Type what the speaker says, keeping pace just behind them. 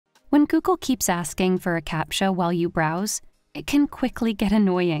When Google keeps asking for a Captcha while you browse, it can quickly get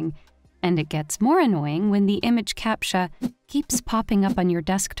annoying. And it gets more annoying when the image Captcha keeps popping up on your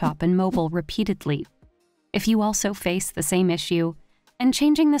desktop and mobile repeatedly. If you also face the same issue, and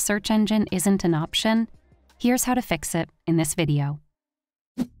changing the search engine isn't an option, here's how to fix it in this video.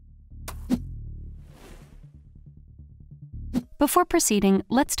 Before proceeding,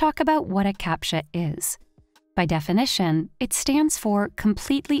 let's talk about what a Captcha is. By definition, it stands for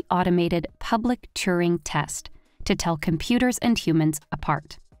Completely Automated Public Turing Test, to tell computers and humans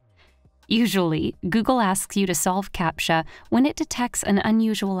apart. Usually, Google asks you to solve Captcha when it detects an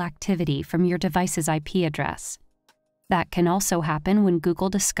unusual activity from your device's IP address. That can also happen when Google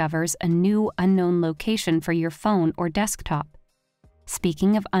discovers a new unknown location for your phone or desktop.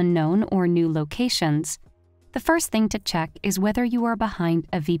 Speaking of unknown or new locations, the first thing to check is whether you are behind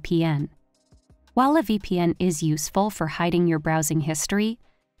a VPN. While a VPN is useful for hiding your browsing history,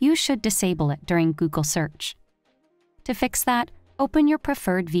 you should disable it during Google search. To fix that, open your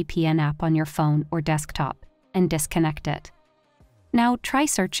preferred VPN app on your phone or desktop and disconnect it. Now try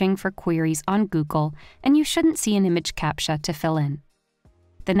searching for queries on Google and you shouldn't see an image Captcha to fill in.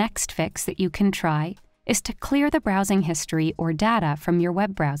 The next fix that you can try is to clear the browsing history or data from your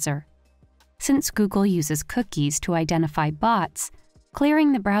web browser. Since Google uses cookies to identify bots,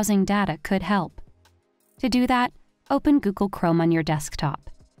 clearing the browsing data could help. To do that, open Google Chrome on your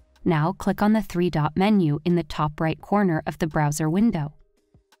desktop. Now click on the three-dot menu in the top right corner of the browser window.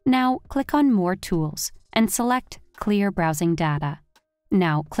 Now click on More Tools and select Clear Browsing Data.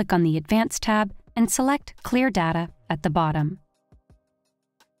 Now click on the Advanced tab and select Clear Data at the bottom.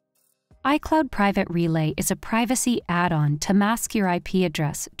 iCloud Private Relay is a privacy add-on to mask your IP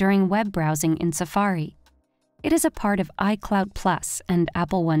address during web browsing in Safari. It is a part of iCloud Plus and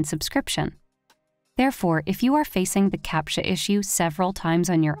Apple One subscription. Therefore, if you are facing the Captcha issue several times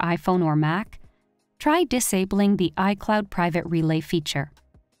on your iPhone or Mac, try disabling the iCloud Private Relay feature.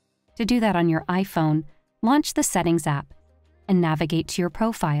 To do that on your iPhone, launch the Settings app and navigate to your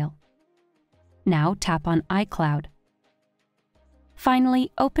profile. Now tap on iCloud.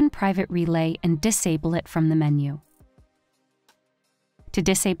 Finally, open Private Relay and disable it from the menu. To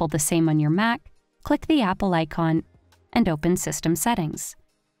disable the same on your Mac, click the Apple icon and open System Settings.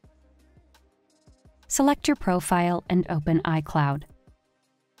 Select your profile and open iCloud.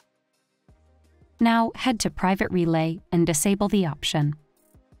 Now head to Private Relay and disable the option.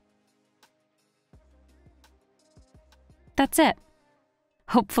 That's it.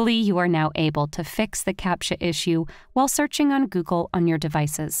 Hopefully you are now able to fix the Captcha issue while searching on Google on your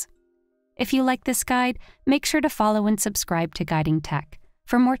devices. If you like this guide, make sure to follow and subscribe to Guiding Tech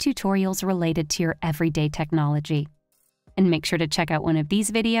for more tutorials related to your everyday technology. And make sure to check out one of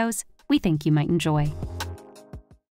these videos we think you might enjoy.